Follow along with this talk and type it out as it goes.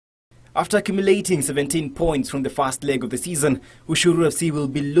After accumulating 17 points from the first leg of the season, Ushuru FC will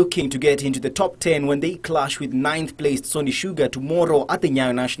be looking to get into the top 10 when they clash with 9th-placed Sony Sugar tomorrow at the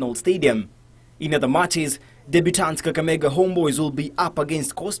Nyayo National Stadium. In other matches, debutants Kakamega Homeboys will be up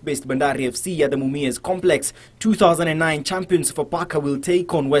against coast-based Bandari FC at the Mumias Complex. 2009 champions Sportpesa will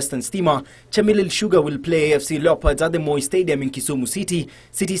take on Western Stima. Chamilil Sugar will play AFC Leopards at the Moi Stadium in Kisumu City.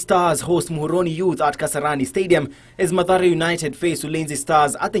 City Stars host Muhoroni Youth at Kasarani Stadium as Mathare United face Ulinzi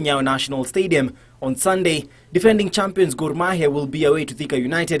Stars at the Nyayo National Stadium. On Sunday, defending champions Gor Mahia will be away to Thika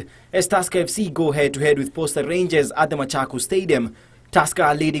United as Tusker FC go head-to-head with Posta Rangers at the Machakos Stadium. Tusker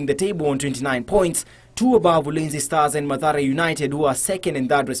are leading the table on 29 points, 2 above Ulinzi Stars and Mathare United, who are 2nd and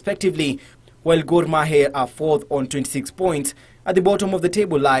 3rd respectively, while Gor Mahia are 4th on 26 points. At the bottom of the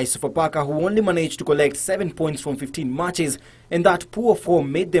table lies Sportpesa, who only managed to collect 7 points from 15 matches, and that poor form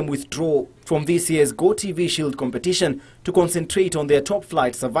made them withdraw from this year's GoTV Shield competition to concentrate on their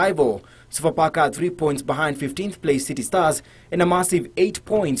top-flight survival. Sportpesa are 3 points behind 15th place City Stars and a massive 8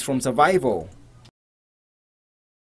 points from survival.